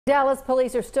Dallas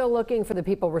police are still looking for the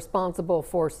people responsible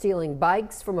for stealing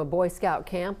bikes from a Boy Scout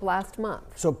camp last month.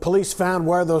 So police found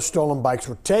where those stolen bikes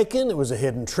were taken. It was a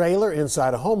hidden trailer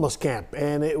inside a homeless camp,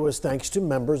 and it was thanks to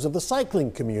members of the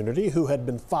cycling community who had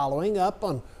been following up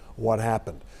on what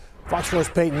happened. Fox 4's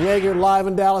Peyton Yeager live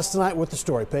in Dallas tonight with the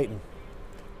story. Peyton.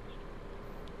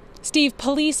 Steve,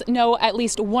 police know at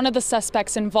least one of the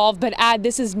suspects involved, but add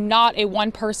this is not a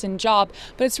one-person job.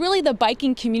 But it's really the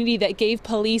biking community that gave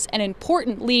police an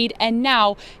important lead and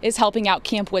now is helping out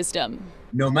Camp Wisdom.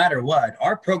 No matter what,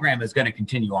 our program is going to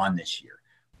continue on this year.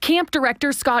 Camp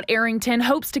Director Scott Arrington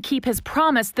hopes to keep his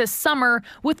promise this summer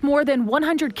with more than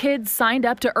 100 kids signed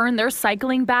up to earn their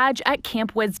cycling badge at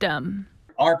Camp Wisdom.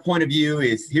 Our point of view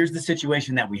is here's the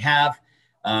situation that we have.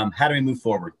 How do we move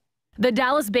forward? The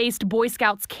Dallas-based Boy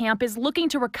Scouts camp is looking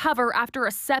to recover after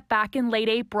a setback in late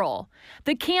April.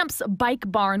 The camp's bike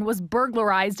barn was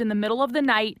burglarized in the middle of the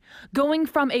night, going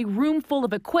from a room full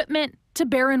of equipment to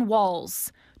barren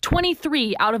walls.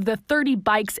 23 out of the 30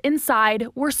 bikes inside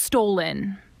were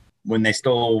stolen. When they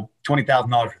stole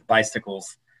 $20,000 worth of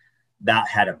bicycles, that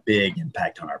had a big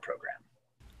impact on our program.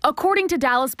 According to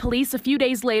Dallas police, a few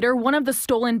days later, one of the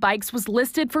stolen bikes was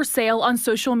listed for sale on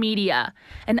social media.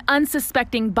 An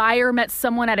unsuspecting buyer met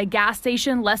someone at a gas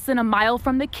station less than a mile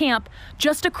from the camp,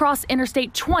 just across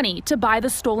Interstate 20, to buy the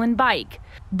stolen bike.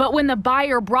 But when the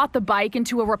buyer brought the bike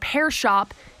into a repair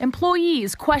shop,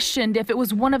 employees questioned if it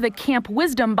was one of the Camp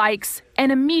Wisdom bikes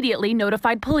and immediately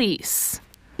notified police.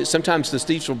 Sometimes the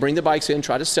thieves will bring the bikes in,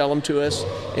 try to sell them to us,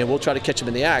 and we'll try to catch them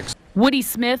in the act. Woody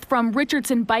Smith from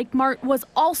Richardson Bike Mart was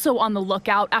also on the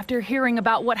lookout after hearing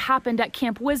about what happened at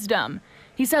Camp Wisdom.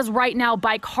 He says right now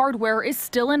bike hardware is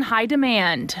still in high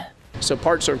demand. So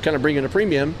parts are kind of bringing a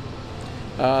premium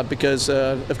because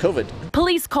of COVID.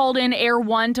 Police called in Air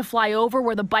One to fly over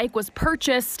where the bike was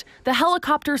purchased. The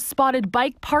helicopter spotted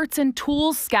bike parts and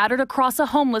tools scattered across a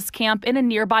homeless camp in a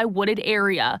nearby wooded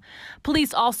area.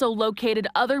 Police also located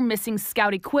other missing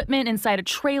Scout equipment inside a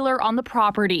trailer on the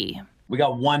property. We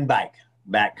got one bike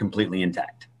back completely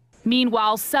intact.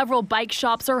 Meanwhile, several bike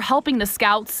shops are helping the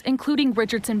Scouts, including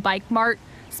Richardson Bike Mart.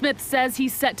 Smith says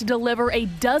he's set to deliver a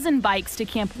dozen bikes to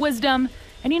Camp Wisdom,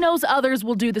 and he knows others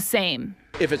will do the same.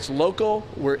 If it's local,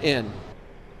 we're in.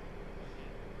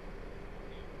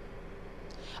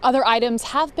 Other items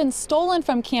have been stolen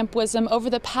from Camp Wisdom over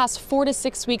the past 4 to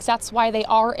 6 weeks. That's why they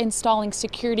are installing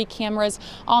security cameras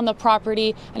on the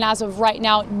property. And as of right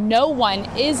now, no one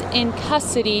is in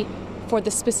custody for the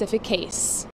specific case.